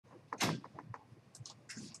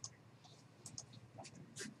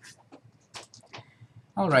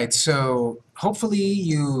All right, so hopefully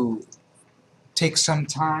you take some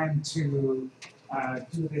time to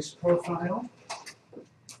do this profile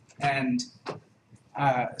and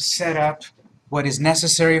set up what is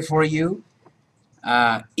necessary for you,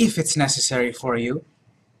 if it's necessary for you.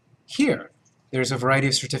 Here, there's a variety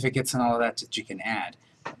of certificates and all of that that you can add.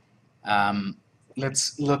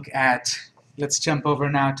 Let's jump over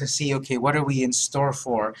now to see, okay, what are we in store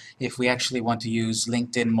for if we actually want to use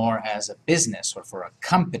LinkedIn more as a business or for a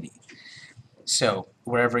company. So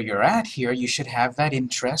wherever you're at here, you should have that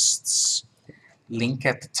interests link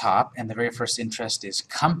at the top, and the very first interest is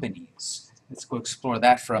companies. Let's go explore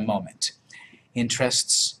that for a moment.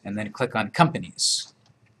 Interests, and then click on companies.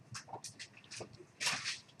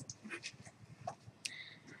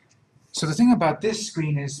 So the thing about this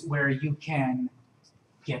screen is where you can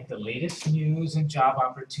get the latest news and job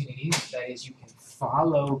opportunities. That is, you can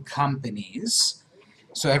follow companies.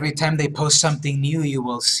 So every time they post something new, you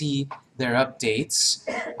will see their updates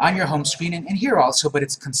on your home screen, and here also, but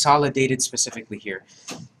it's consolidated specifically here.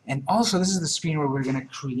 And also, this is the screen where we're going to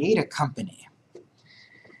create a company.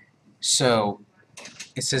 So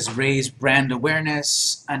it says raise brand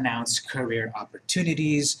awareness, announce career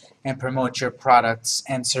opportunities, and promote your products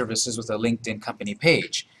and services with a LinkedIn company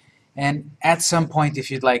page. And at some point, if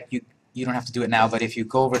you'd like, you don't have to do it now, but if you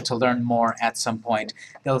go over to learn more at some point,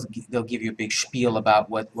 they'll give you a big spiel about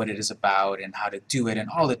what it is about and how to do it and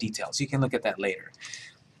all the details. You can look at that later.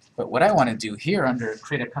 But what I want to do here under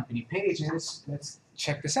Create a Company Page is, let's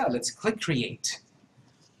check this out. Let's click Create.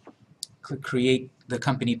 Click Create the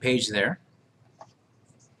company page there.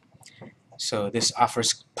 So this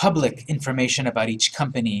offers public information about each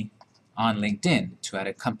company on LinkedIn. To add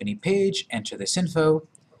a company page, enter this info.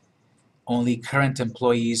 Only current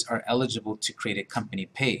employees are eligible to create a company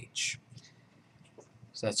page.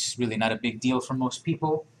 So that's really not a big deal for most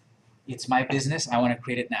people. It's my business. I want to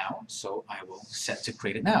create it now, so I will set to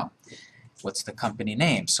create it now. What's the company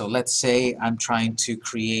name? So let's say I'm trying to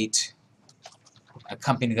create a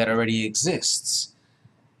company that already exists.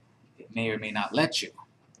 It may or may not let you.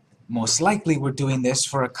 Most likely we're doing this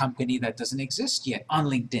for a company that doesn't exist yet on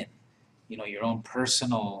LinkedIn. You know, your own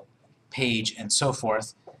personal page and so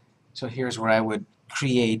forth. So here's where I would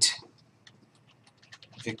create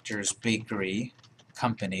Victor's Bakery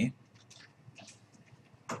Company.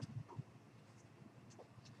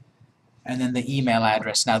 And then the email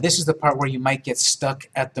address. Now this is the part where you might get stuck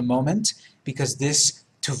at the moment, because this,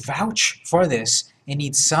 to vouch for this, it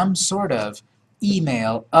needs some sort of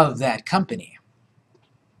email of that company.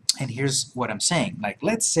 And here's what I'm saying. Like,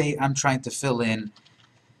 let's say I'm trying to fill in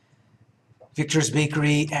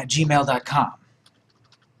victorsbakery@gmail.com.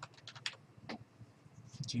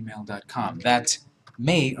 gmail.com. That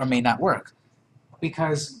may or may not work,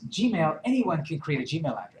 because Gmail, anyone can create a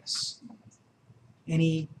Gmail address.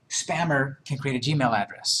 Any spammer can create a Gmail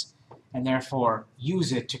address, and therefore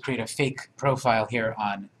use it to create a fake profile here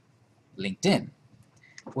on LinkedIn.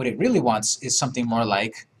 What it really wants is something more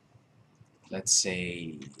like, let's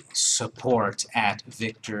say,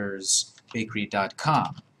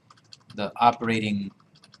 support@victorsbakery.com. The operating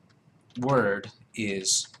word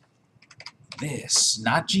is this,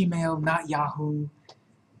 not Gmail, not Yahoo,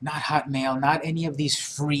 not Hotmail, not any of these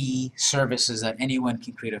free services that anyone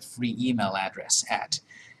can create a free email address at.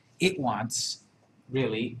 It wants,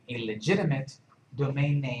 really, a legitimate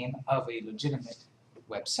domain name of a legitimate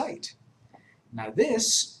website. Now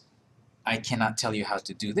this, I cannot tell you how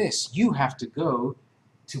to do this. You have to go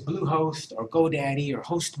to Bluehost or GoDaddy or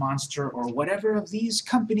HostMonster or whatever of these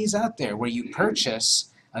companies out there where you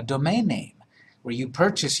purchase a domain name, where you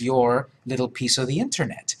purchase your little piece of the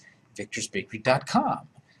internet. victorsbakery.com,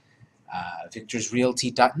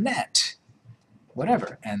 victorsrealty.net,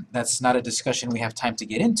 whatever. And that's not a discussion we have time to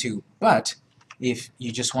get into, but if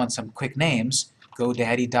you just want some quick names,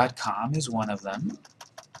 GoDaddy.com is one of them,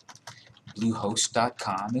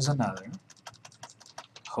 Bluehost.com is another,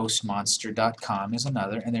 HostMonster.com is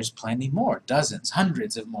another, and there's plenty more, dozens,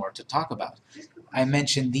 hundreds of more to talk about. I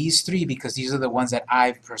mentioned these three because these are the ones that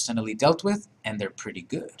I've personally dealt with, and they're pretty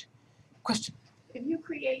good. Question? If you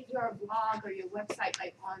create your blog or your website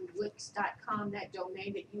like on Wix.com, that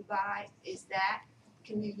domain that you buy,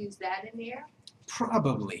 can you use that in there?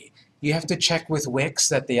 Probably. You have to check with Wix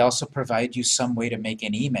that they also provide you some way to make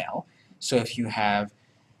an email. So if you have,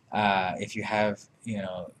 you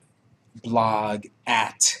know, blog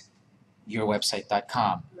at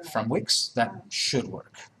yourwebsite.com from Wix, that should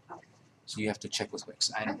work. So you have to check with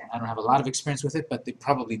Wix. I don't have a lot of experience with it, but they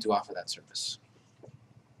probably do offer that service.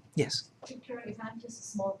 Yes? Victor, if I'm just a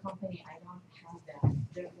small company, I don't have that.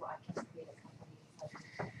 Therefore, I can create a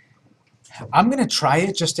company. I'm gonna try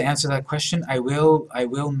it just to answer that question. I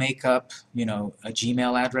will make up, you know, a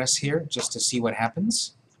Gmail address here just to see what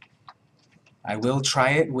happens. I will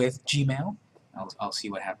try it with Gmail. I'll see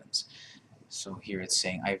what happens. So here it's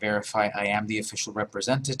saying I verify I am the official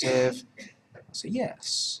representative. I'll say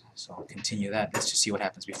yes. So I'll continue that. Let's just see what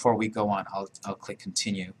happens. Before we go on, I'll click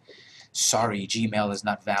continue. Sorry, Gmail is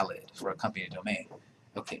not valid for a company domain.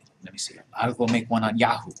 Okay, let me see. I'll go make one on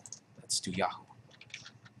Yahoo. Let's do Yahoo.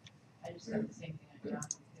 I just did the same thing on Yahoo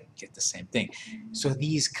too. Get the same thing. So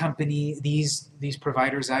these these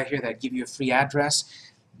providers out here that give you a free address,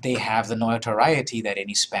 they have the notoriety that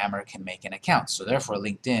any spammer can make an account. So therefore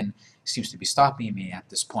LinkedIn seems to be stopping me at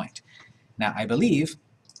this point. Now I believe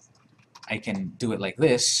I can do it like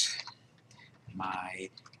this. My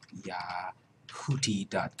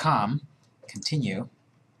Yahooty.com, continue.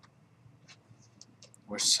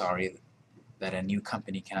 We're sorry that a new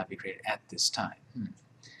company cannot be created at this time.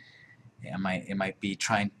 Yeah, it might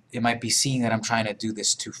be seeing that I'm trying to do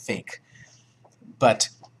this too fake. But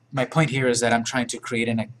my point here is that I'm trying to create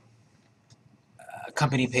a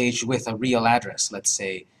company page with a real address. Let's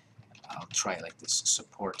say I'll try it like this: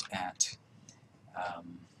 support at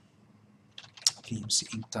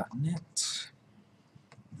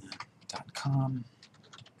vmcinc.net.com.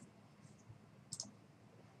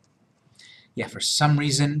 Yeah, for some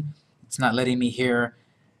reason it's not letting me here.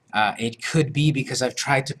 It could be because I've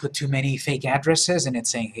tried to put too many fake addresses and it's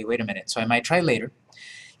saying, hey, wait a minute. So I might try later.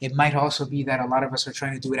 It might also be that a lot of us are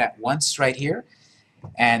trying to do it at once right here.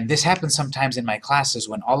 And this happens sometimes in my classes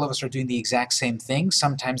when all of us are doing the exact same thing.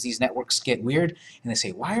 Sometimes these networks get weird and they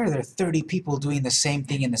say, why are there 30 people doing the same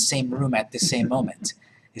thing in the same room at the same moment?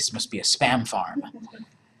 This must be a spam farm.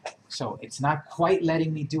 So it's not quite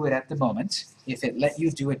letting me do it at the moment. If it let you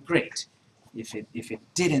do it, great. If it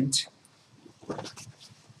didn't,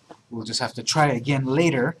 we'll just have to try again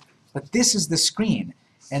later. But this is the screen.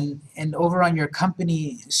 And over on your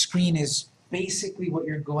company screen is basically what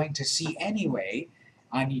you're going to see anyway,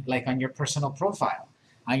 on your personal profile.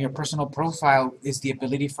 On your personal profile is the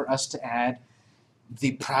ability for us to add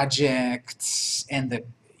the projects and the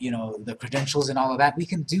credentials and all of that. We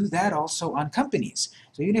can do that also on companies.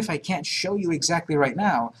 So even if I can't show you exactly right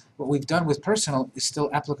now, what we've done with personal is still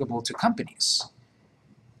applicable to companies.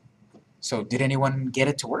 So did anyone get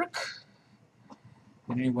it to work?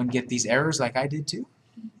 Did anyone get these errors like I did too?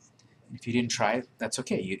 If you didn't try it, that's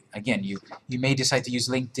okay. You may decide to use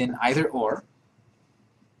LinkedIn either or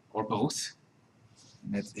both.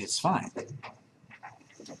 And it's fine.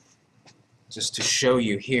 Just to show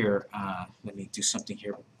you here, let me do something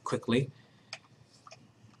here quickly.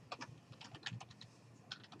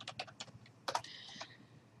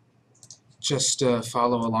 Just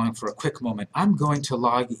follow along for a quick moment. I'm going to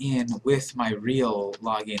log in with my real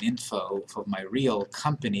login info of my real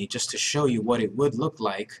company just to show you what it would look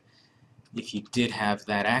like if you did have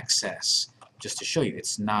that access. Just to show you,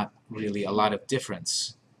 it's not really a lot of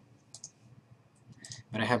difference.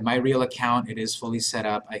 But I have my real account, it is fully set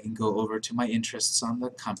up. I can go over to my interests on the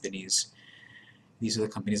companies. These are the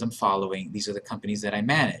companies I'm following. These are the companies that I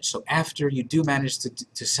manage. So after you do manage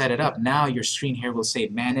to set it up, now your screen here will say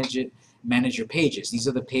manage your pages. These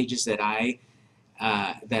are the pages that I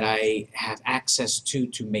have access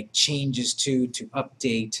to make changes to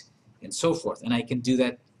update, and so forth. And I can do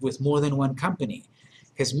that with more than one company.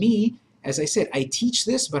 Because me, as I said, I teach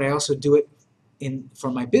this, but I also do it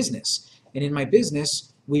for my business. And in my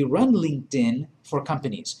business, we run LinkedIn for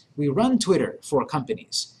companies. We run Twitter for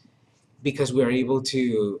companies because we are able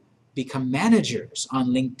to become managers on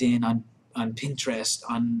LinkedIn, on Pinterest,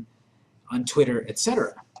 on Twitter,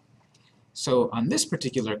 etc. So on this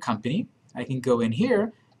particular company, I can go in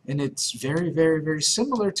here, and it's very, very, very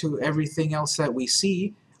similar to everything else that we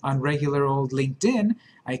see on regular old LinkedIn.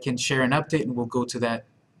 I can share an update, and we'll go to that.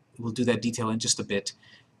 We'll do that detail in just a bit.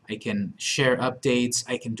 I can share updates,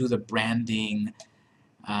 I can do the branding,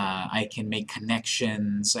 I can make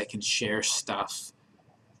connections, I can share stuff,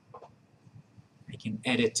 I can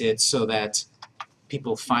edit it so that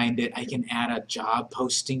people find it, I can add a job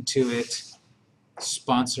posting to it,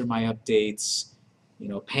 sponsor my updates,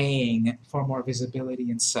 paying for more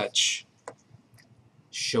visibility and such.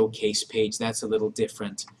 Showcase page, that's a little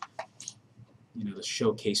different. The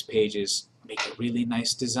showcase pages make a really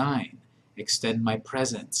nice design. Extend my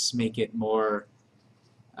presence, make it more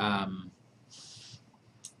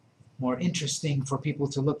interesting for people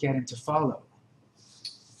to look at and to follow.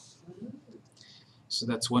 So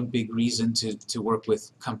that's one big reason to work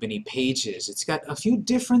with company pages. It's got a few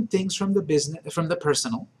different things from the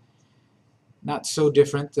personal, not so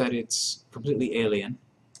different that it's completely alien.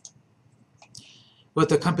 What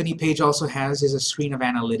the company page also has is a screen of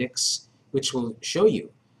analytics. which will show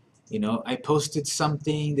you, you know, I posted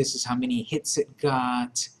something, this is how many hits it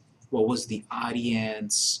got, what was the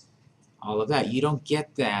audience, all of that. You don't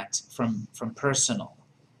get that from personal.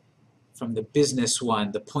 From the business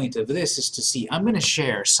one, the point of this is to see, I'm going to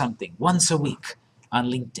share something once a week on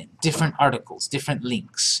LinkedIn, different articles, different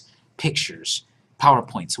links, pictures,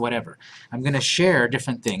 PowerPoints, whatever. I'm going to share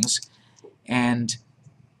different things, and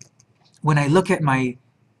when I look at my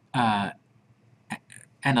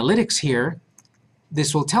analytics here,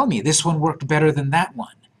 this will tell me this one worked better than that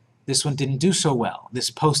one. This one didn't do so well.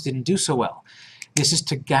 This post didn't do so well. This is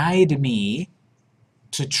to guide me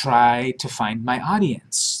to try to find my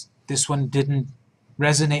audience. This one didn't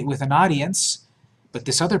resonate with an audience, but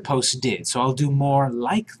this other post did, so I'll do more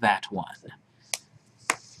like that one.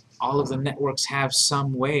 All of the networks have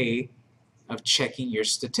some way of checking your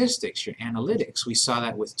statistics, your analytics. We saw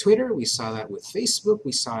that with Twitter, we saw that with Facebook,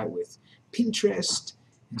 we saw it with Pinterest,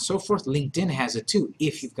 and so forth. LinkedIn has it too,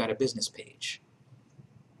 if you've got a business page.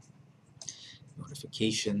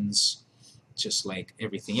 Notifications, just like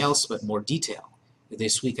everything else, but more detail.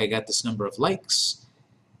 This week I got this number of likes.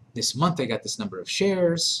 This month I got this number of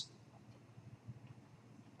shares.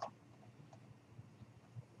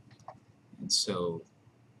 And so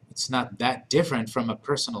it's not that different from a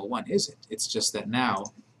personal one, is it? It's just that now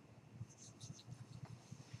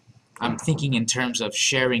I'm thinking in terms of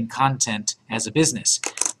sharing content as a business.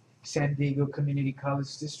 San Diego Community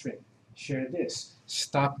College District, share this.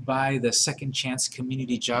 Stop by the Second Chance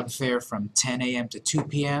Community Job Fair from 10 a.m. to 2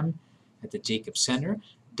 p.m. at the Jacobs Center.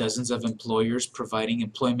 Dozens of employers providing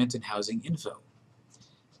employment and housing info.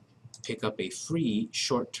 Pick up a free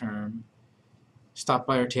short-term, stop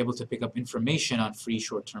by our table to pick up information on free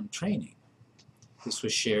short-term training. This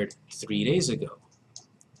was shared 3 days ago.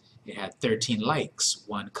 It had 13 likes,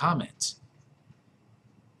 1 comment.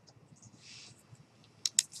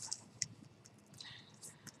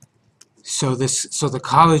 So the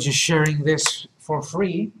college is sharing this for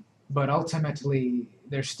free, but ultimately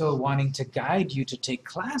they're still wanting to guide you to take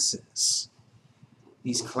classes.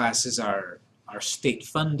 These classes are state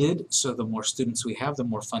funded, so the more students we have, the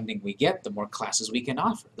more funding we get, the more classes we can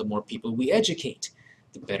offer, the more people we educate,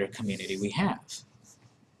 the better community we have.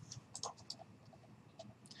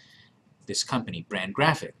 This company, Brand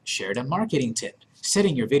Graphic, shared a marketing tip.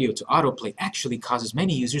 Setting your video to autoplay actually causes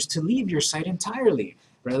many users to leave your site entirely,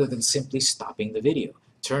 rather than simply stopping the video.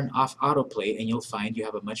 Turn off autoplay and you'll find you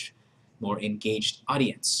have a much more engaged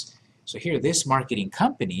audience. So here, this marketing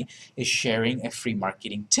company is sharing a free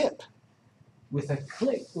marketing tip with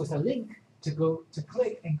a link to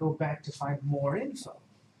click and go back to find more info.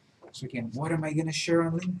 So again, what am I going to share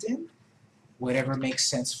on LinkedIn? Whatever makes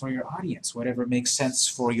sense for your audience, whatever makes sense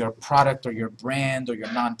for your product or your brand or your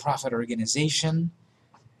nonprofit organization.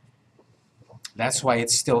 That's why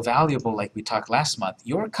it's still valuable, like we talked last month.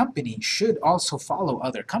 Your company should also follow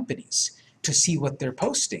other companies to see what they're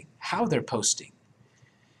posting, how they're posting.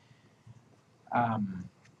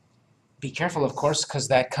 Be careful, of course, because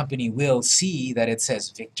that company will see that it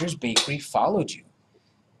says Victor's Bakery followed you.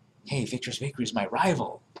 Hey, Victor's Bakery is my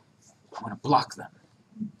rival. I want to block them.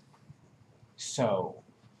 So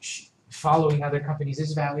following other companies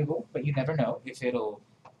is valuable, but you never know if it'll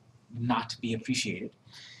not be appreciated.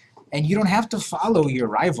 And you don't have to follow your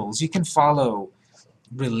rivals. You can follow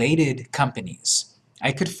related companies.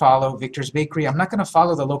 I could follow Victor's Bakery. I'm not going to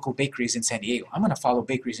follow the local bakeries in San Diego. I'm going to follow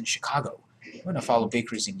bakeries in Chicago. I'm going to follow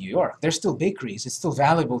bakeries in New York. They're still bakeries. It's still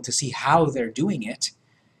valuable to see how they're doing it,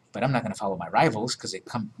 but I'm not going to follow my rivals because it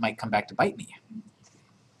might come back to bite me.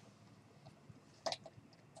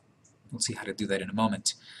 We'll see how to do that in a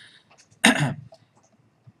moment. But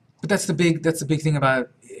that's the big thing about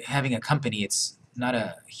having a company. It's not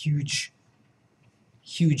a huge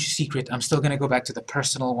secret. I'm still going to go back to the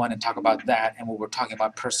personal one and talk about that, and what we're talking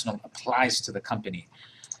about personal applies to the company.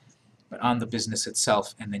 But on the business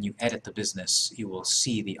itself, and then you edit the business, you will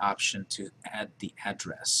see the option to add the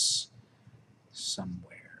address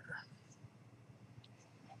somewhere.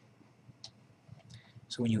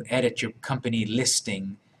 So when you edit your company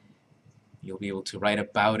listing, you'll be able to write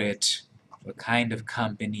about it, what kind of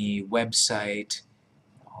company, website,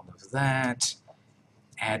 all of that.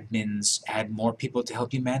 Admins, add more people to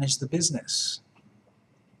help you manage the business.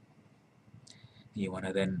 You want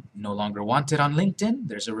to then no longer want it on LinkedIn?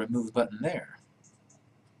 There's a remove button there.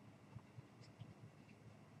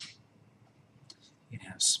 You can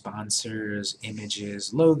have sponsors,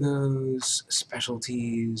 images, logos,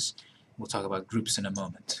 specialties. We'll talk about groups in a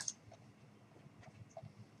moment.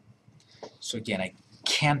 So again, I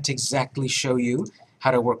can't exactly show you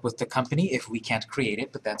how to work with the company if we can't create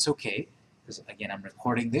it, but that's okay, Because again, I'm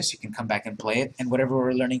recording this, you can come back and play it, and whatever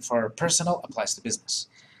we're learning for personal applies to business.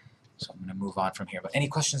 So I'm going to move on from here. But any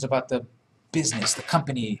questions about the business, the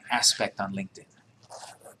company aspect on LinkedIn?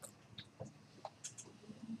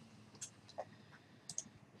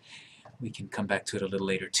 We can come back to it a little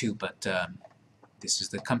later too, but this is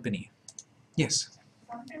the company. Yes?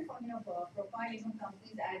 Sometimes on your profile,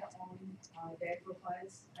 companies add on their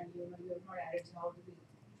profiles and you have not added, so how do we?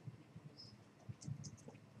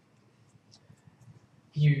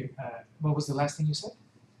 What was the last thing you said?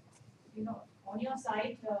 On your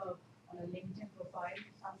site, on a LinkedIn profile,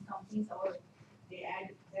 some companies they add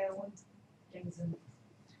their own things in.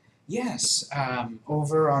 Yes,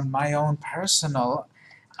 over on my own personal,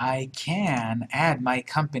 I can add my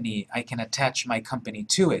company, I can attach my company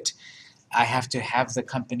to it. I have to have the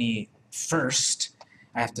company first,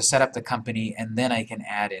 I have to set up the company, and then I can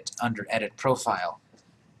add it under Edit Profile.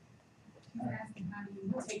 You're asking how do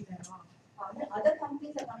you take them off? Other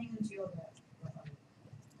companies are coming into your profile.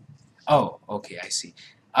 Oh, okay, I see.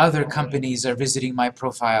 Other companies are visiting my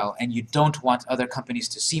profile, and you don't want other companies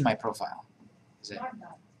to see my profile. Is it? Not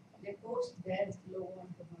that. They post their logo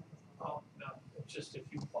on the profile. Oh, no, it's just if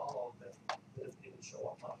you follow them, it will show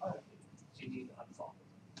up automatically. So you need to unfollow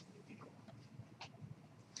if you don't.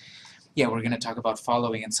 Yeah, we're going to talk about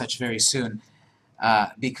following and such very soon,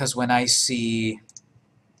 because when I see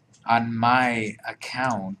on my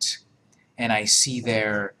account and I see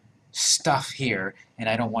their stuff here and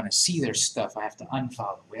I don't want to see their stuff, I have to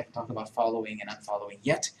unfollow. We have to talk about following and unfollowing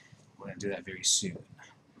yet. We're going to do that very soon.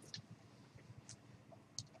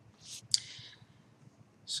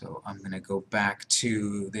 So I'm going to go back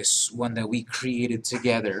to this one that we created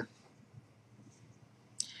together.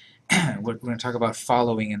 We're going to talk about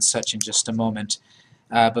following and such in just a moment.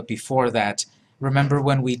 But before that, remember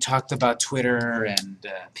when we talked about Twitter and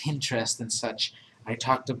Pinterest and such, I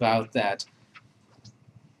talked about that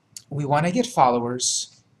we want to get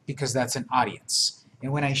followers because that's an audience.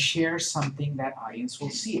 And when I share something, that audience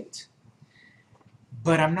will see it.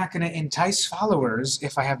 But I'm not going to entice followers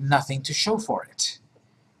if I have nothing to show for it.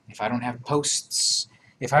 If I don't have posts,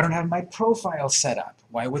 if I don't have my profile set up,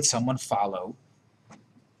 why would someone follow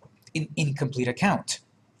an incomplete account?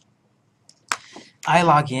 I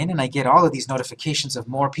log in and I get all of these notifications of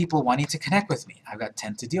more people wanting to connect with me. I've got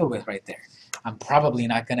 10 to deal with right there. I'm probably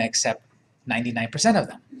not going to accept 99% of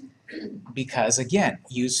them because, again,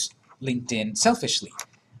 use LinkedIn selfishly.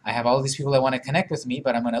 I have all of these people that want to connect with me,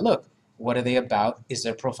 but I'm going to look. What are they about? Is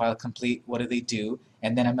their profile complete? What do they do?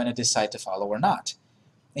 And then I'm going to decide to follow or not.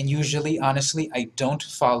 And usually, honestly, I don't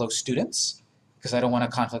follow students because I don't want a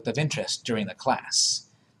conflict of interest during the class.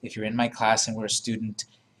 If you're in my class and we're a student,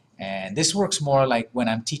 and this works more like when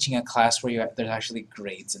I'm teaching a class where there's actually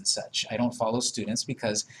grades and such. I don't follow students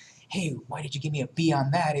because, hey, why did you give me a B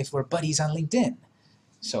on that if we're buddies on LinkedIn?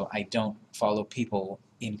 So I don't follow people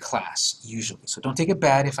in class usually. So don't take it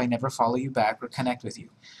bad if I never follow you back or connect with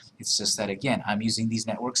you. It's just that, again, I'm using these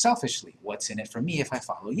networks selfishly. What's in it for me if I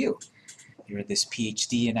follow you? You're this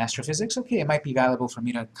PhD in astrophysics, okay, it might be valuable for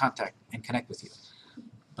me to contact and connect with you.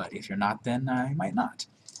 But if you're not, then I might not.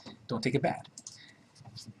 Don't take it bad.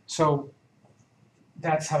 So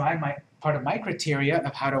that's how part of my criteria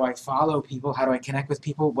of how do I follow people, how do I connect with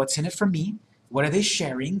people, what's in it for me, what are they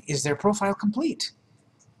sharing, is their profile complete?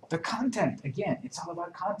 The content, again, it's all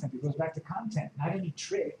about content. It goes back to content, not any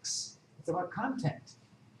tricks. It's about content.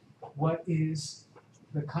 What is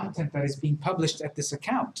the content that is being published at this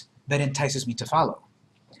account that entices me to follow?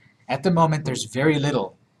 At the moment, there's very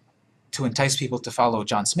little to entice people to follow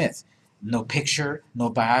John Smith. No picture, no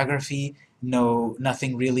biography,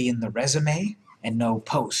 nothing really in the resume, and no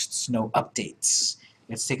posts, no updates.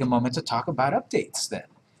 Let's take a moment to talk about updates then.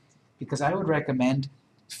 Because I would recommend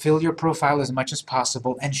fill your profile as much as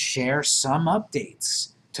possible and share some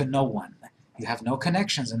updates to no one. You have no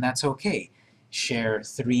connections, and that's okay. Share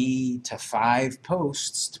 3 to 5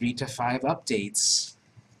 posts, 3 to 5 updates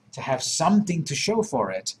to have something to show for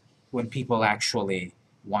it when people actually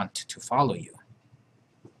want to follow you.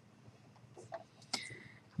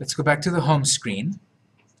 Let's go back to the home screen.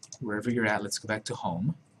 Wherever you're at, let's go back to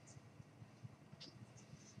home.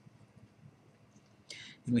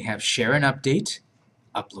 And we have share an update,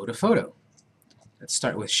 upload a photo. Let's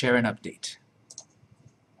start with share an update.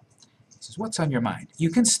 This is what's on your mind. You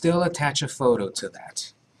can still attach a photo to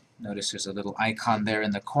that. Notice there's a little icon there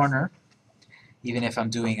in the corner. Even if I'm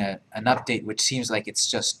doing an update which seems like it's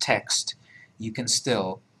just text, you can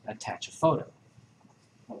still attach a photo.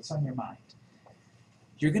 What's on your mind?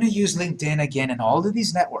 You're going to use LinkedIn again and all of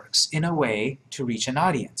these networks in a way to reach an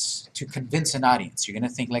audience, to convince an audience. You're going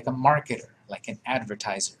to think like a marketer, like an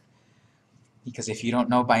advertiser. Because if you don't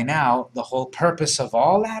know by now, the whole purpose of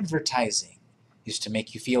all advertising is to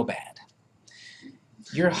make you feel bad.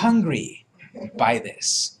 You're hungry, buy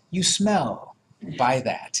this. You smell, buy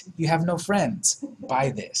that. You have no friends, buy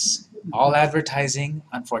this. All advertising,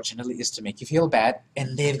 unfortunately, is to make you feel bad,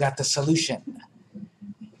 and they've got the solution.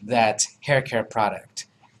 That hair care product,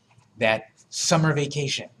 that summer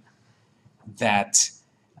vacation, that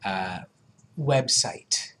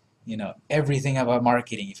website, you know, everything about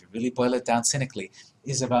marketing, if you really boil it down cynically,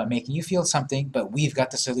 is about making you feel something, but we've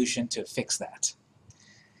got the solution to fix that.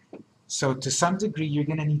 So to some degree, you're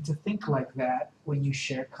going to need to think like that when you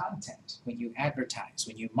share content, when you advertise,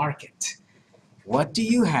 when you market. What do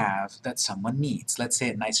you have that someone needs? Let's say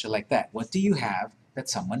it nicer like that. What do you have that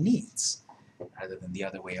someone needs? Rather than the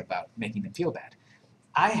other way about making them feel bad.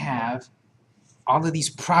 I have all of these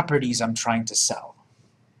properties I'm trying to sell.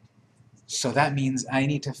 So that means I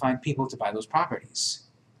need to find people to buy those properties.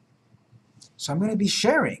 So I'm going to be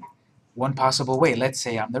sharing one possible way. Let's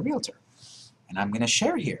say I'm the realtor, and I'm going to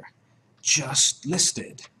share here. Just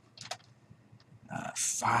listed.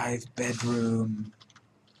 5-bedroom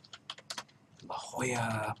La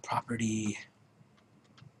Jolla property.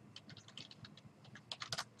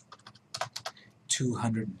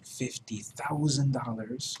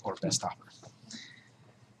 $250,000 or best offer.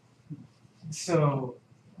 So,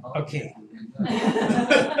 okay.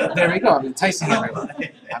 There we go. I'm enticing everyone.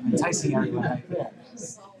 I'm enticing everyone right there.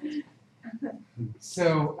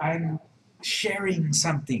 So I'm sharing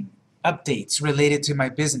something, updates related to my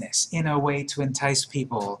business in a way to entice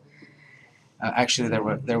people. Actually,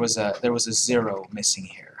 there was a zero missing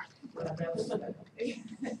here. There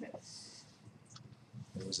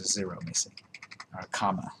was a zero missing, or a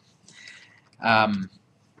comma.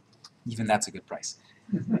 Even that's a good price.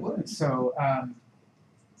 So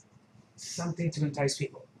something to entice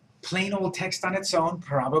people. Plain old text on its own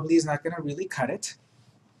probably is not going to really cut it.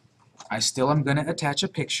 I still am going to attach a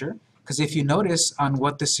picture, because if you notice on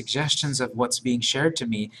what the suggestions of what's being shared to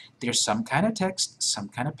me, there's some kind of text, some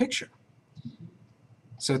kind of picture.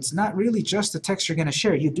 So it's not really just the text you're going to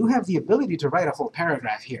share. You do have the ability to write a whole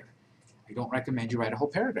paragraph here. I don't recommend you write a whole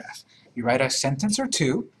paragraph. You write a sentence or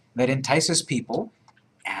two that entices people,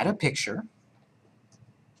 add a picture.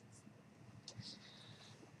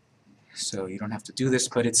 So you don't have to do this,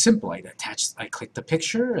 but it's simple. I click the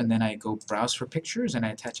picture, and then I go browse for pictures, and I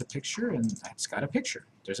attach a picture, and it's got a picture.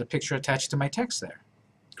 There's a picture attached to my text there.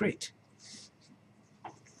 Great.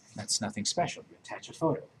 That's nothing special. You attach a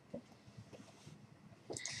photo.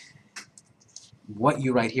 What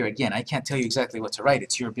you write here, again, I can't tell you exactly what to write.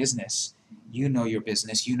 It's your business. You know your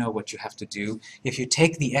business. You know what you have to do. If you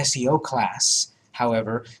take the SEO class,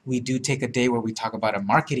 however, we do take a day where we talk about a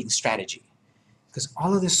marketing strategy. Because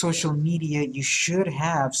all of this social media, you should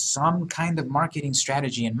have some kind of marketing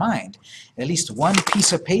strategy in mind. At least one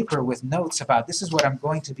piece of paper with notes about this is what I'm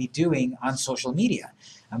going to be doing on social media.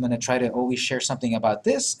 I'm going to try to always share something about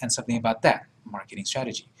this and something about that. Marketing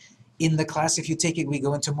strategy. In the class, if you take it, we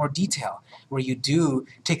go into more detail, where you do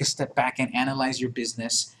take a step back and analyze your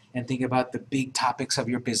business and think about the big topics of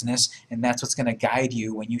your business, and that's what's going to guide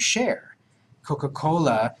you when you share.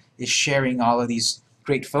 Coca-Cola is sharing all of these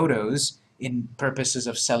great photos in purposes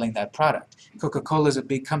of selling that product. Coca-Cola is a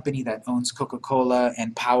big company that owns Coca-Cola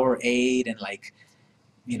and Powerade and, like,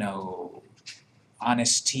 you know,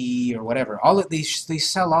 Honest Tea or whatever. All of these, they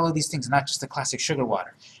sell all of these things, not just the classic sugar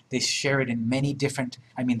water. They share it in many different,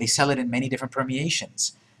 they sell it in many different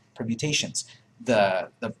permutations. The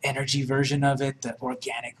energy version of it, the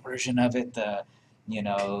organic version of it, the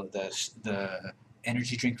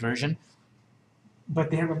energy drink version.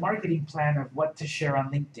 But they have a marketing plan of what to share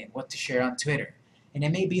on LinkedIn, what to share on Twitter. And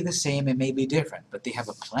it may be the same, it may be different, but they have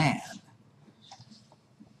a plan.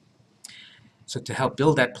 So to help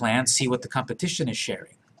build that plan, see what the competition is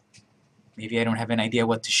sharing. Maybe I don't have an idea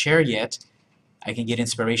what to share yet. I can get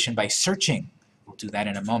inspiration by searching. We'll do that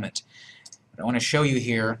in a moment. But I want to show you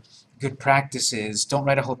here, good practices. Don't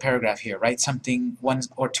write a whole paragraph here. Write something, 1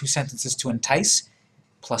 or 2 sentences to entice,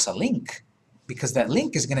 plus a link. Because that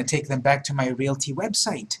link is going to take them back to my Realty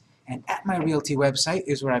website. And at my Realty website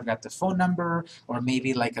is where I've got the phone number, or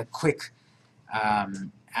maybe like a quick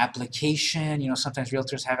application. You know, sometimes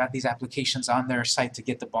realtors have these applications on their site to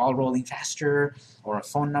get the ball rolling faster, or a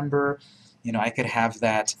phone number. You know, I could have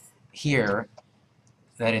that here,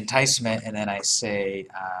 that enticement, and then I say,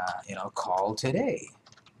 call today.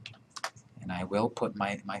 And I will put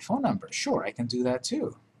my phone number. Sure, I can do that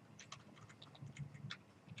too.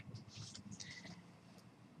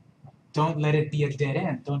 Don't let it be a dead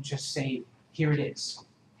end. Don't just say, here it is.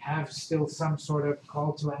 Have still some sort of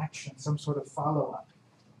call to action, some sort of follow-up.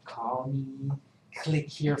 Call me, click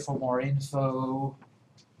here for more info.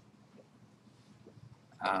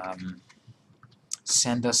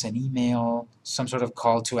 Send us an email, some sort of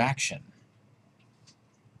call to action,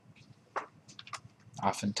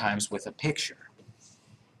 oftentimes with a picture.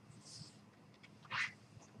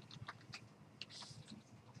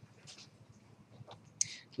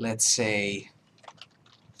 Let's say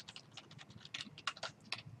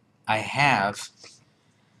I have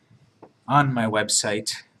on my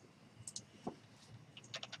website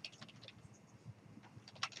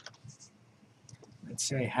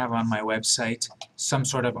some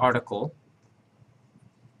sort of article.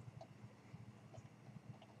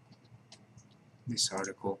 This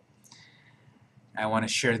article. I want to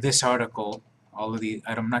share this article.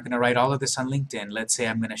 I'm not going to write all of this on LinkedIn. Let's say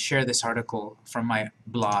I'm going to share this article from my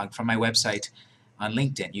blog, from my website on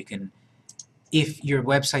LinkedIn. You can, if your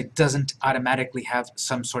website doesn't automatically have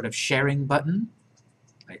some sort of sharing button,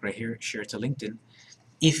 like right here, share to LinkedIn,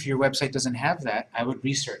 if your website doesn't have that, I would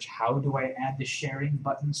research how do I add the sharing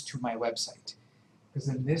buttons to my website. Because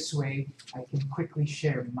in this way, I can quickly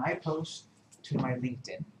share my post to my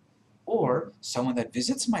LinkedIn. Or someone that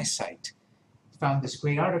visits my site found this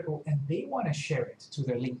great article and they want to share it to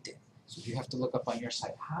their LinkedIn. So you have to look up on your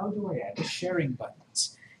site, how do I add the sharing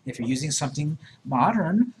buttons? If you're using something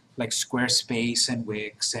modern, like Squarespace and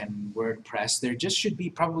Wix and WordPress, there just should be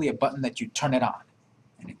probably a button that you turn it on,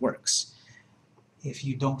 and it works. If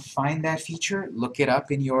you don't find that feature, look it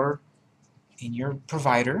up in your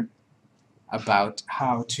provider about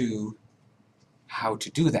how to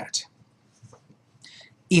do that.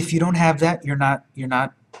 If you don't have that,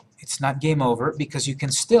 it's not game over, because you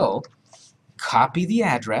can still copy the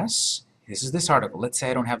address. This is this article. Let's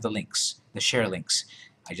say I don't have the links, the share links.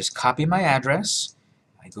 I just copy my address,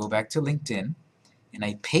 I go back to LinkedIn, and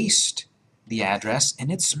I paste the address,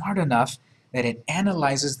 and it's smart enough that it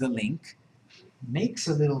analyzes the link, makes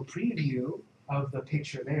a little preview of the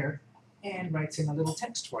picture there, and writes in a little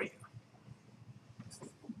text for you,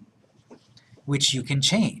 which you can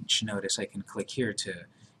change. Notice I can click here to,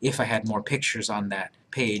 if I had more pictures on that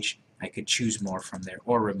page, I could choose more from there,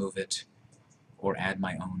 or remove it, or add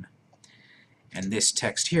my own. And this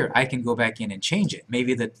text here, I can go back in and change it.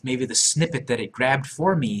 Maybe the snippet that it grabbed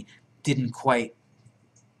for me didn't quite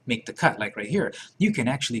make the cut, like right here. You can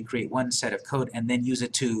actually create one set of code and then use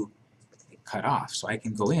it to cut off. So I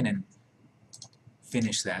can go in and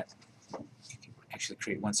finish that. You can actually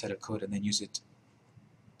create one set of code and then use it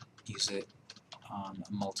on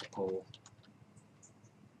multiple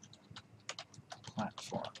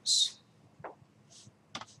platforms.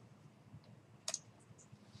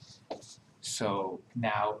 So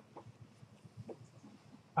now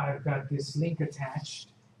I've got this link attached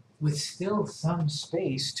with still some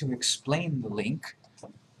space to explain the link.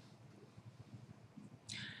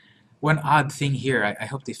 One odd thing here, I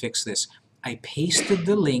hope they fix this. I pasted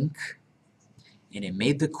the link and it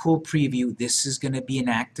made the cool preview. This is going to be an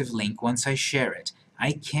active link once I share it.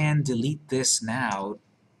 I can delete this now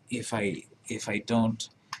if I don't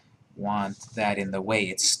want that in the way.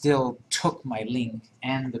 It still took my link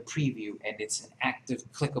and the preview, and it's an active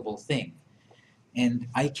clickable thing. And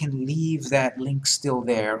I can leave that link still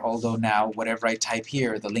there, although now whatever I type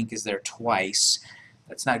here, the link is there twice.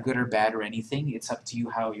 That's not good or bad or anything. It's up to you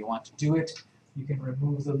how you want to do it. You can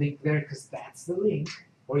remove the link there because that's the link,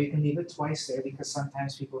 or you can leave it twice there because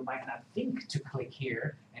sometimes people might not think to click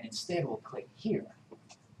here and instead will click here.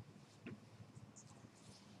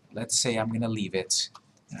 Let's say I'm going to leave it,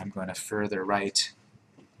 and I'm going to further write.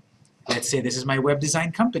 Let's say this is my web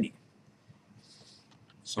design company.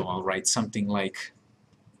 So I'll write something like,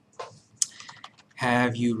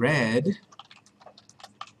 have you read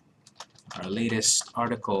our latest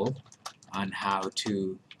article on how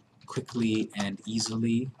to quickly and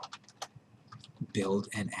easily build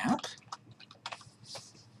an app?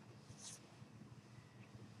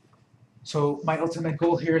 So my ultimate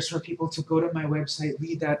goal here is for people to go to my website,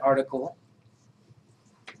 read that article,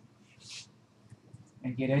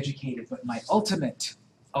 and get educated. But my ultimate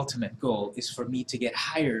goal is for me to get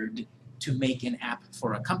hired to make an app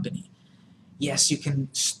for a company. Yes, you can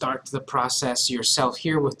start the process yourself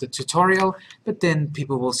here with the tutorial, but then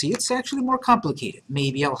people will see it's actually more complicated.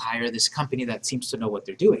 Maybe I'll hire this company that seems to know what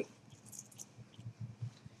they're doing.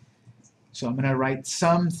 So I'm going to write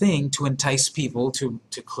something to entice people to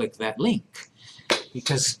click that link,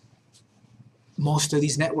 because most of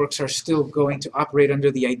these networks are still going to operate under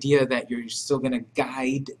the idea that you're still going to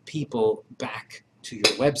guide people back to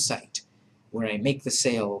your website, where I make the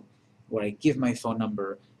sale, where I give my phone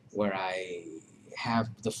number, where I have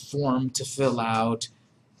the form to fill out,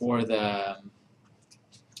 or the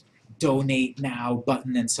donate now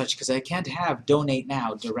button and such, because I can't have donate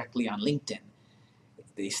now directly on LinkedIn.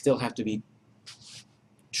 They still have to be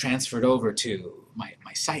transferred over to my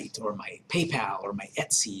site or my PayPal or my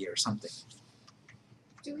Etsy or something.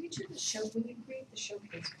 Do each of the when you create the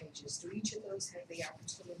showcase pages, do each of those have the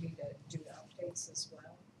opportunity to do updates as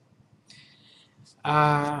well?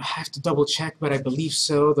 I have to double check, but I believe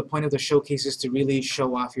so. The point of the showcase is to really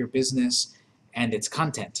show off your business and its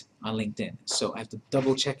content on LinkedIn. So I have to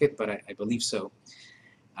double check it, but I believe so.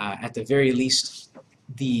 At the very least,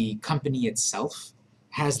 the company itself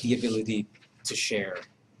has the ability to share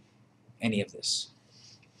any of this.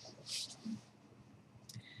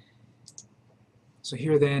 So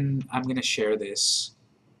here then, I'm going to share this.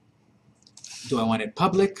 Do I want it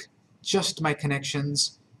public? Just my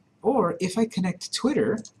connections? Or if I connect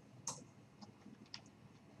Twitter,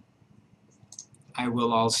 I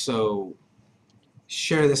will also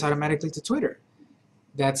share this automatically to Twitter.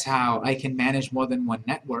 That's how I can manage more than one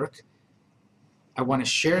network. I want to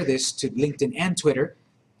share this to LinkedIn and Twitter.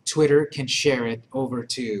 Twitter can share it over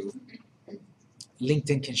to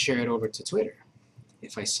LinkedIn can share it over to Twitter.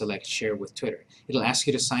 If I select share with Twitter, it'll ask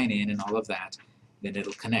you to sign in and all of that, then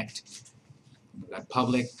it'll connect. We've got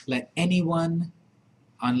public, let anyone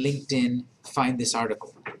on LinkedIn find this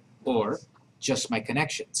article, or just my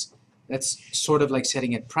connections. That's sort of like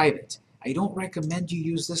setting it private. I don't recommend you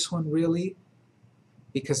use this one really,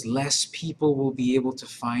 because less people will be able to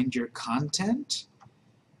find your content.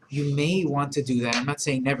 You may want to do that. I'm not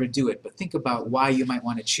saying never do it, but think about why you might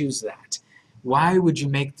want to choose that. Why would you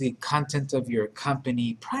make the content of your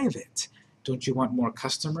company private? Don't you want more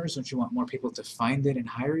customers? Don't you want more people to find it and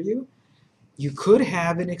hire you? You could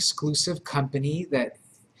have an exclusive company that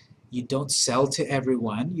you don't sell to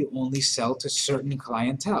everyone, you only sell to certain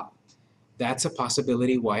clientele. That's a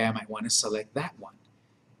possibility why I might want to select that one.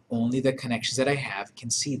 Only the connections that I have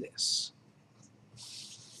can see this.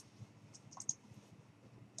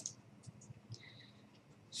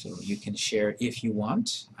 So you can share if you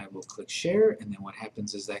want. I will click share, and then what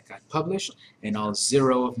happens is that got published, and all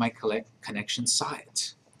 0 of my connections saw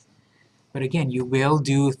it. But again, you will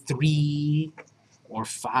do 3 or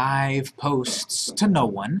 5 posts to no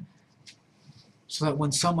one, so that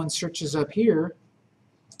when someone searches up here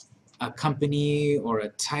a company or a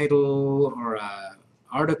title or an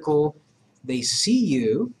article, they see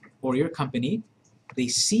you or your company,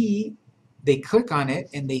 they click on it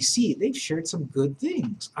and they see they've shared some good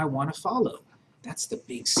things. I want to follow. That's the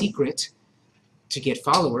big secret to get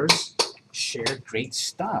followers. Share great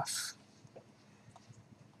stuff.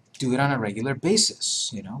 Do it on a regular basis.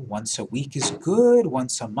 You know, once a week is good,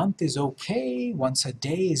 once a month is okay, once a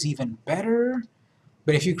day is even better.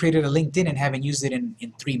 But if you created a LinkedIn and haven't used it in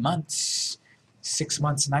 3 months, 6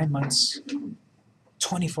 months, 9 months,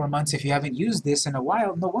 24 months, if you haven't used this in a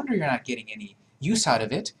while, no wonder you're not getting any use out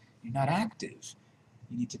of it. You're not active.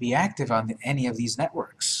 You need to be active on any of these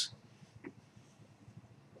networks.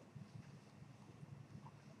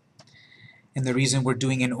 And the reason we're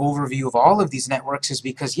doing an overview of all of these networks is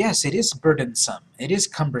because, yes, it is burdensome. It is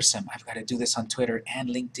cumbersome. I've got to do this on Twitter and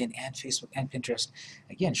LinkedIn and Facebook and Pinterest.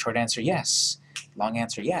 Again, short answer, yes. Long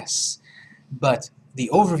answer, yes. But the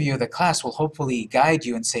overview of the class will hopefully guide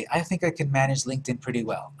you and say, I think I can manage LinkedIn pretty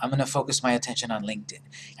well. I'm going to focus my attention on LinkedIn.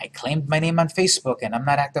 I claimed my name on Facebook, and I'm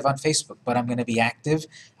not active on Facebook, but I'm going to be active.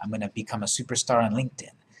 I'm going to become a superstar on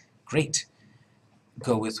LinkedIn. Great.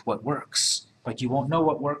 Go with what works. But you won't know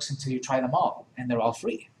what works until you try them all, and they're all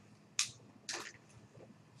free.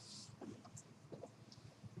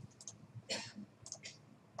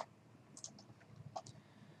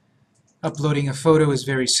 Uploading a photo is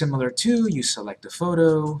very similar too. You select a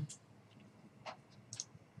photo.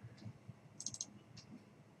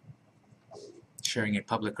 Sharing it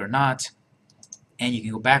public or not. And you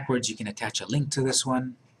can go backwards. You can attach a link to this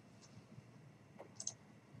one.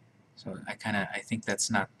 So I think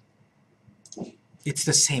that's not... It's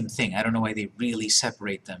the same thing. I don't know why they really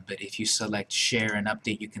separate them, but if you select share and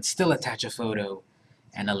update, you can still attach a photo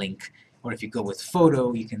and a link. Or if you go with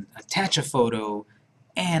photo, you can attach a photo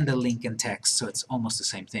and a link and text, so it's almost the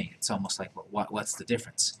same thing. It's almost like, what's the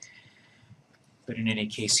difference? But in any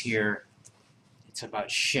case here, it's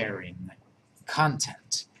about sharing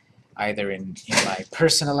content, either in my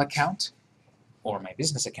personal account or my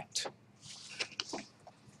business account.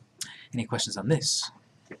 Any questions on this?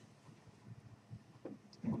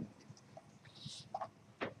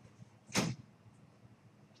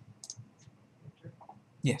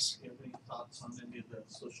 Yes? Do you have any thoughts on any of the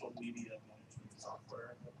social media management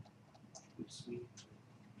software?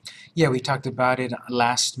 Yeah, we talked about it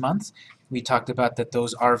last month. We talked about that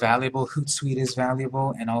those are valuable. Hootsuite is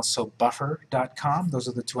valuable, and also Buffer.com. Those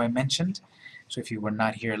are the two I mentioned. So if you were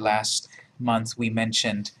not here last month, we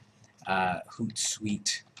mentioned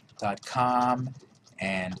Hootsuite.com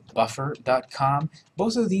and Buffer.com.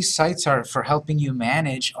 Both of these sites are for helping you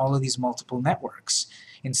manage all of these multiple networks.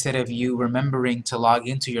 Instead of you remembering to log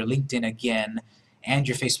into your LinkedIn again and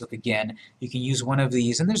your Facebook again, you can use one of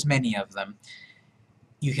these, and there's many of them.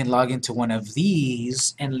 You can log into one of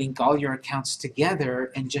these and link all your accounts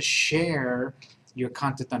together and just share your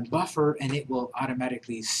content on Buffer, and it will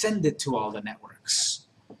automatically send it to all the networks.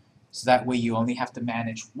 So that way you only have to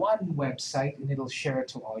manage one website and it'll share it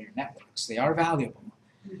to all your networks. They are valuable.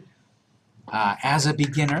 As a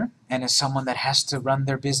beginner and as someone that has to run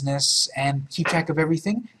their business and keep track of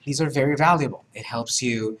everything, these are very valuable. It helps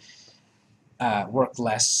you work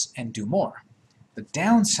less and do more. The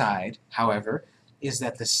downside, however, is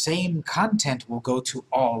that the same content will go to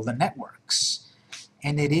all the networks.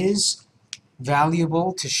 And it is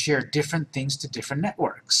valuable to share different things to different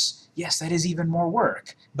networks. Yes, that is even more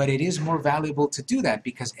work, but it is more valuable to do that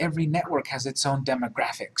because every network has its own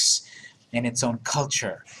demographics and its own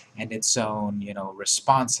culture and its own,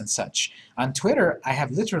 response and such. On Twitter, I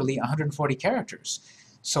have literally 140 characters.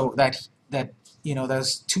 So that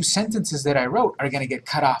those 2 sentences that I wrote are going to get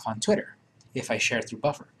cut off on Twitter if I share through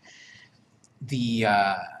Buffer. The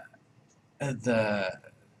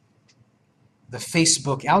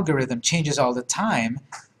Facebook algorithm changes all the time,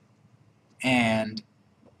 and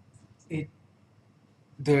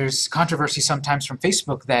there's controversy sometimes from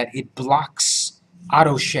Facebook that it blocks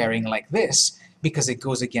auto-sharing like this because it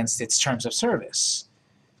goes against its terms of service.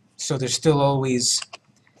 So there's still always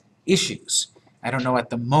issues. I don't know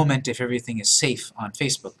at the moment if everything is safe on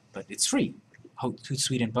Facebook, but it's free.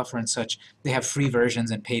 Hootsuite and Buffer and such, they have free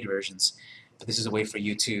versions and paid versions. But this is a way for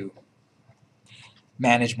you to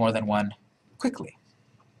manage more than one quickly.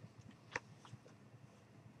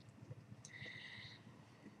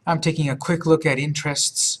 I'm taking a quick look at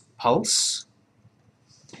Interest's Pulse.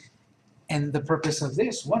 And the purpose of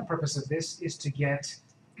this, one purpose of this, is to get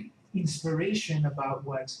inspiration about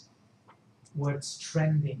what's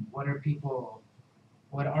trending, what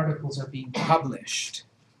articles are being published.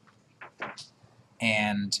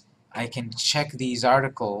 And I can check these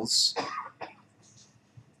articles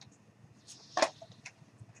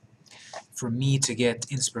for me to get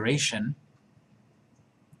inspiration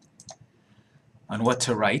on what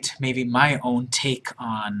to write, maybe my own take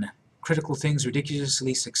on critical things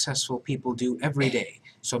ridiculously successful people do every day.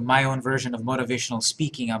 So my own version of motivational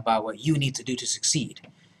speaking about what you need to do to succeed.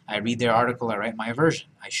 I read their article, I write my version,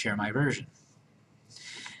 I share my version.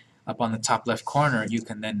 Up on the top left corner, you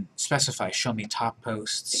can then specify, show me top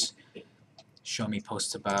posts, show me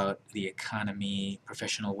posts about the economy,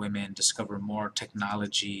 professional women, discover more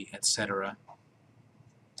technology, etc.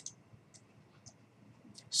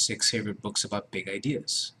 6 favorite books about big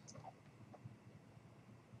ideas.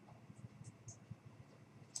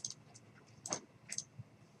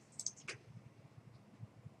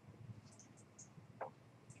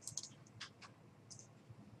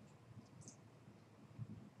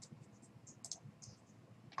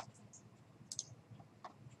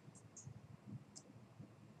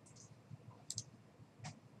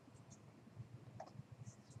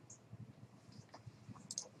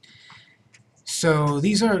 So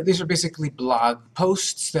these are basically blog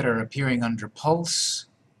posts that are appearing under Pulse.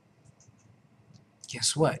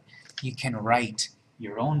 Guess what? You can write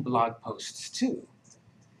your own blog posts too.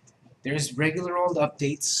 There's regular old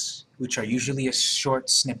updates, which are usually a short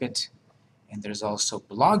snippet, and there's also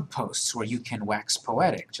blog posts where you can wax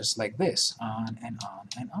poetic, just like this, on and on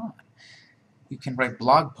and on. You can write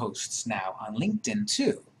blog posts now on LinkedIn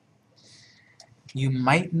too. You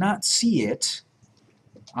might not see it.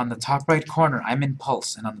 On the top right corner, I'm in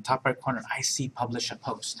Pulse, and on the top right corner, I see Publish a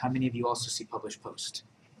Post. How many of you also see Publish Post?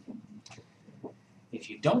 If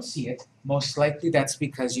you don't see it, most likely that's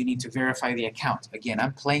because you need to verify the account. Again,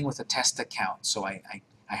 I'm playing with a test account, so I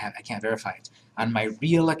can't verify it. On my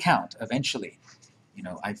real account, eventually,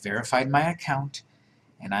 I've verified my account,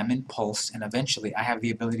 and I'm in Pulse, and eventually I have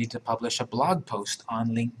the ability to publish a blog post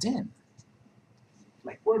on LinkedIn.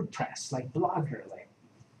 Like WordPress, like Blogger, like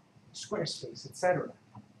Squarespace, etc.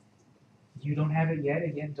 You don't have it yet,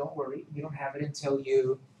 again, don't worry. You don't have it until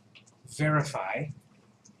you verify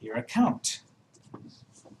your account.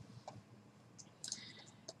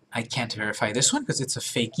 I can't verify this one because it's a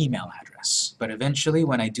fake email address. But eventually,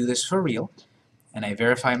 when I do this for real, and I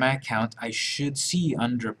verify my account, I should see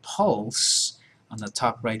under Pulse, on the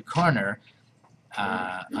top right corner,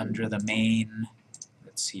 under the main,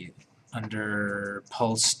 let's see, under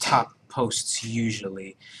Pulse top posts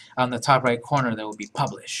usually. On the top right corner there will be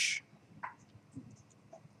publish.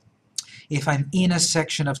 If I'm in a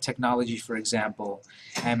section of technology, for example,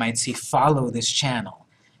 I might see follow this channel.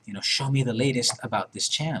 You know, show me the latest about this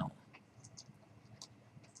channel.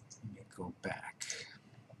 Let me go back.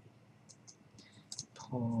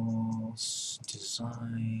 Pulse,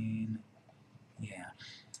 design, yeah.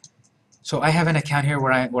 So I have an account here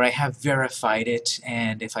where I have verified it,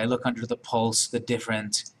 and if I look under the Pulse, the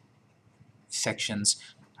different sections,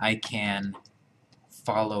 I can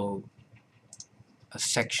follow a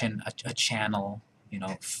section, a channel, you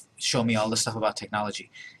know, show me all the stuff about technology.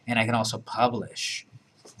 And I can also publish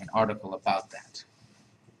an article about that.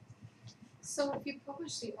 So if you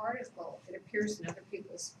publish the article, it appears in other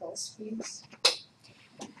people's pulse feeds?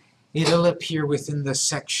 It'll appear within the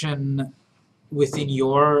section within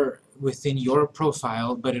your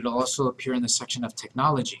profile, but it'll also appear in the section of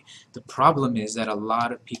technology. The problem is that a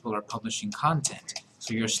lot of people are publishing content,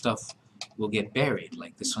 so your stuff will get buried,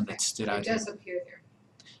 like this one that stood out It here. does appear there.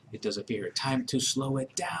 It does appear here. Time to slow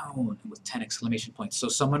it down with 10 exclamation points. So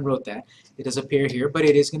someone wrote that. It does appear here, but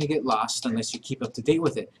it is going to get lost unless you keep up to date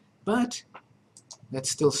with it. But that's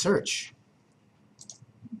still search.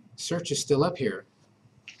 Search is still up here.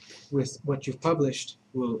 With what you've published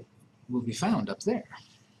will be found up there.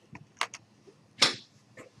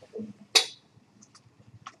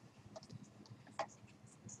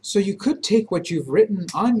 So you could take what you've written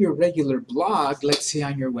on your regular blog, let's say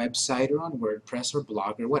on your website or on WordPress or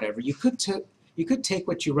blog or whatever, you could take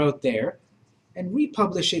what you wrote there and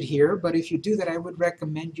republish it here, but if you do that, I would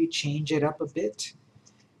recommend you change it up a bit.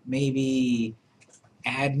 Maybe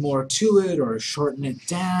add more to it or shorten it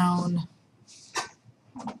down,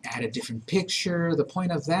 add a different picture. The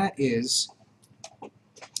point of that is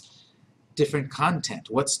different content.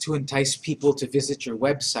 What's to entice people to visit your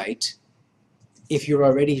website if you're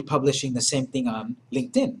already publishing the same thing on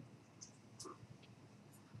LinkedIn?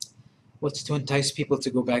 What's to entice people to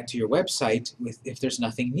go back to your website if there's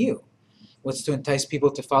nothing new? What's to entice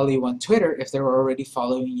people to follow you on Twitter if they're already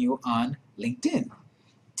following you on LinkedIn?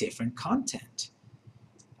 Different content.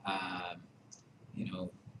 You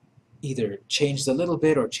know, either changed a little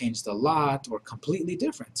bit or changed a lot or completely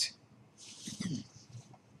different.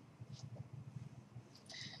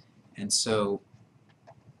 And so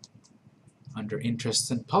under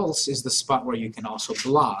Interests and Pulse is the spot where you can also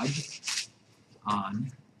blog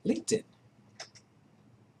on LinkedIn.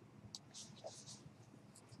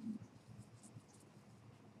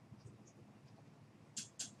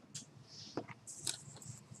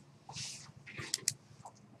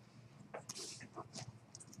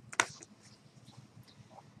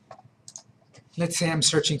 Let's say I'm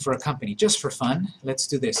searching for a company, just for fun. Let's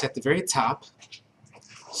do this. At the very top,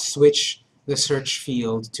 switch the search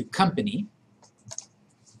field to company,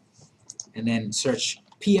 and then search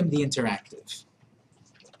PMD Interactive.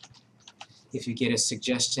 If you get a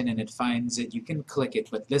suggestion and it finds it, you can click it,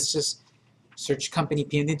 but let's just search company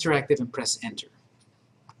PMD Interactive and press enter.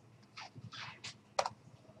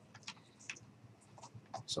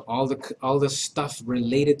 So all the stuff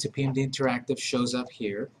related to PMD Interactive shows up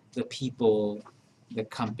here. The people, the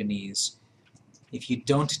companies. If you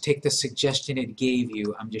don't take the suggestion it gave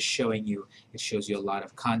you, I'm just showing you, it shows you a lot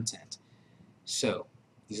of content. So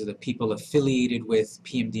these are the people affiliated with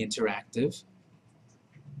PMD Interactive.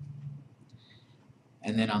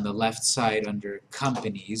 And then on the left side under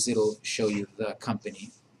companies, it'll show you the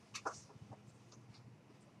company.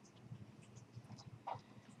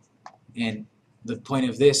 And the point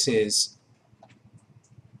of this is,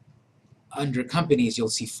 under companies, you'll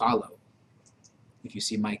see follow. If you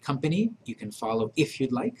see my company, you can follow if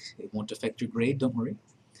you'd like. It won't affect your grade, don't worry.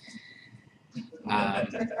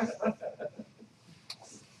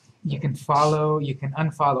 You can follow, you can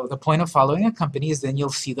unfollow. The point of following a company is then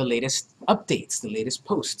you'll see the latest updates, the latest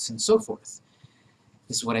posts, and so forth.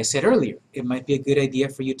 This is what I said earlier. It might be a good idea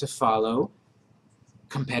for you to follow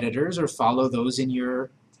competitors or follow those in your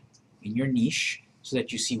niche so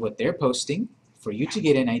that you see what they're posting, for you to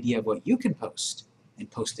get an idea of what you can post and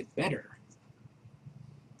post it better.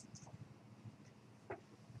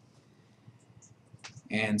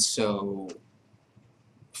 And so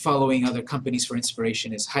following other companies for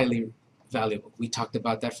inspiration is highly valuable. We talked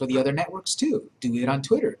about that for the other networks too. Do it on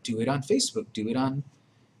Twitter, do it on Facebook, do it on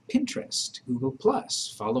Pinterest, Google+.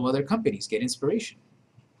 Follow other companies, get inspiration.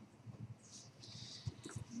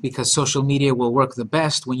 Because social media will work the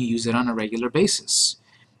best when you use it on a regular basis.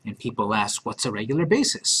 And people ask, what's a regular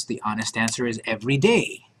basis? The honest answer is every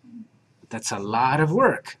day. That's a lot of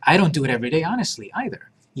work. I don't do it every day, honestly, either,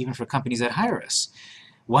 even for companies that hire us.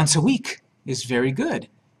 Once a week is very good.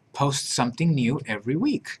 Post something new every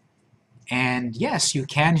week. And yes, you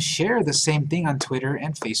can share the same thing on Twitter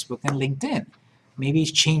and Facebook and LinkedIn. Maybe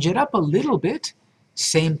change it up a little bit.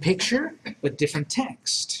 Same picture, but different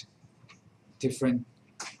text.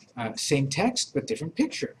 Same text, but different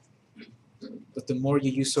picture. But the more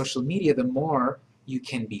you use social media, the more you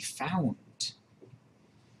can be found.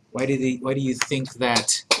 Why do you think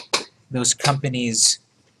that those companies,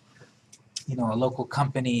 a local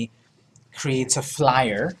company creates a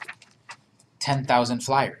flyer, 10,000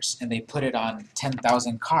 flyers, and they put it on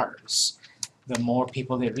 10,000 cars? The more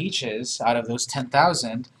people it reaches, out of those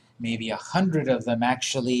 10,000, maybe 100 of them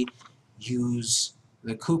actually use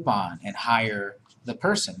the coupon and hire the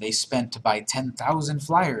person. They spent to buy 10,000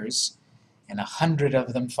 flyers, and 100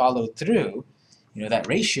 of them followed through. That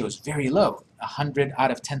ratio is very low. 100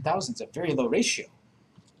 out of 10,000 is a very low ratio,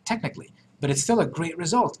 technically. But it's still a great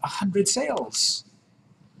result. 100 sales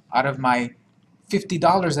out of my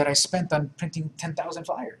 $50 that I spent on printing 10,000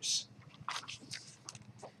 flyers.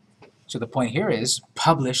 So the point here is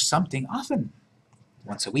publish something often.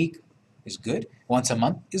 Once a week is good. Once a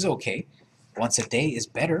month is okay. Once a day is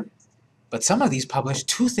better. But some of these publish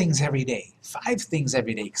 2 things every day, 5 things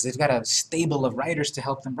every day, because they've got a stable of writers to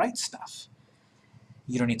help them write stuff.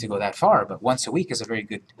 You don't need to go that far, but once a week is a very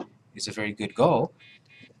good goal.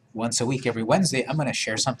 Once a week, every Wednesday, I'm going to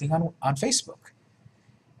share something on Facebook.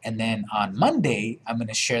 And then on Monday, I'm going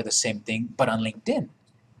to share the same thing, but on LinkedIn.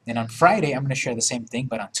 And on Friday, I'm going to share the same thing,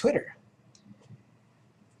 but on Twitter.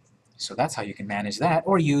 So that's how you can manage that.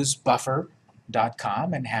 Or use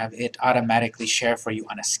Buffer.com and have it automatically share for you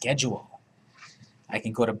on a schedule. I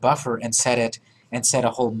can go to Buffer and set a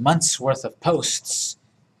whole month's worth of posts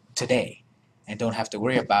today, and don't have to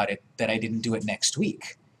worry about it that I didn't do it next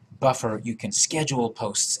week. Buffer, you can schedule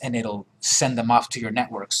posts, and it'll send them off to your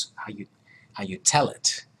networks how you tell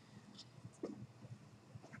it.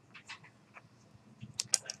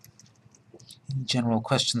 Any general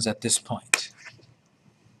questions at this point?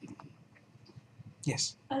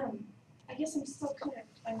 Yes? I guess I'm still kind of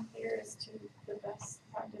unclear as to the best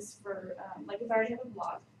practice for, like if I already have a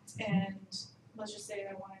blog, and let's just say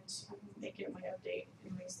I wanted to make it my update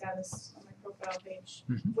in my status on my profile page,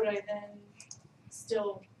 would I then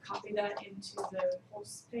still copy that into the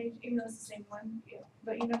post page, even though it's the same one? Yeah.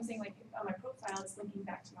 But you know what I'm saying, like on my profile it's linking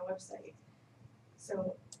back to my website.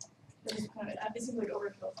 So it seems like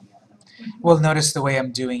overkill for me, I don't know. Well, notice the way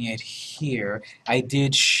I'm doing it here. I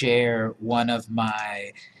did share one of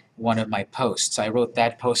my posts. I wrote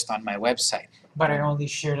that post on my website, but I only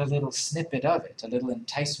shared a little snippet of it, a little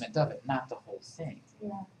enticement of it, not the whole thing. Yeah.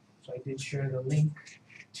 So I did share the link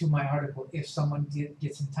to my article if someone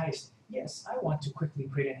gets enticed. Yes, I want to quickly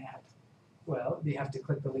create an app. Well, they have to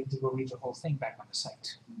click the link to go read the whole thing back on the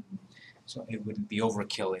site. So it wouldn't be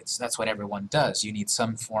overkill. That's what everyone does. You need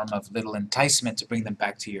some form of little enticement to bring them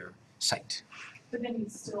back to your site. But then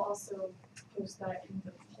you'd still also post that in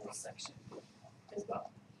the whole section as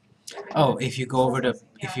well. Oh, if you go over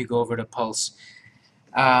to Pulse,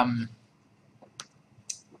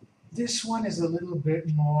 this one is a little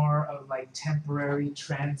bit more of like temporary,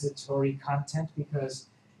 transitory content, because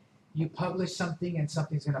you publish something and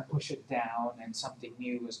something's going to push it down, and something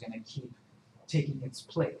new is going to keep taking its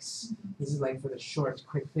place. This is like for the short,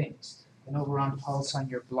 quick things. And over on Pulse, on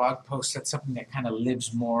your blog post, that's something that kind of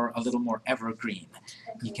lives a little more evergreen.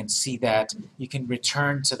 Okay. You can see that, you can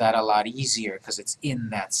return to that a lot easier because it's in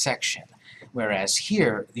that section. Whereas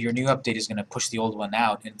here, your new update is going to push the old one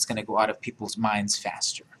out, and it's going to go out of people's minds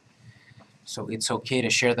faster. So it's okay to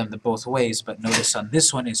share them the both ways, but notice on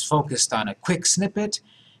this one is focused on a quick snippet.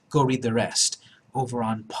 Go read the rest. Over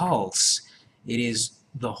on Pulse, it is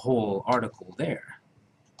the whole article there.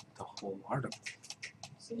 The whole article.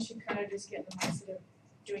 So you should kind of just get in the mindset of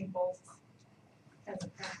doing both as a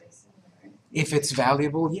practice. Right? If it's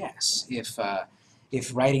valuable, yes. If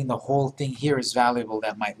writing the whole thing here is valuable,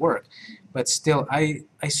 that might work. But still, I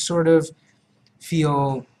sort of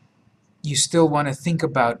feel you still want to think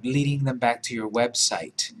about leading them back to your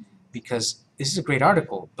website, because this is a great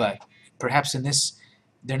article, but perhaps in this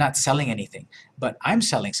they're not selling anything. But I'm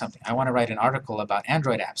selling something. I want to write an article about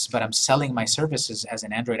Android apps, but I'm selling my services as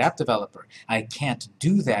an Android app developer. I can't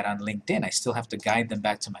do that on LinkedIn. I still have to guide them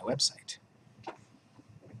back to my website.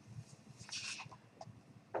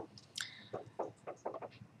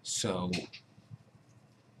 So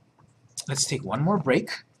let's take one more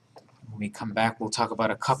break. When we come back, we'll talk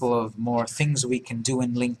about a couple of more things we can do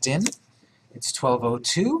in LinkedIn. It's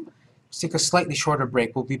 12:02. Let's take a slightly shorter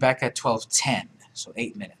break. We'll be back at 12:10, so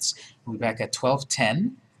 8 minutes. We'll be back at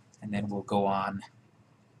 12:10, and then we'll go on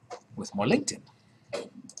with more LinkedIn.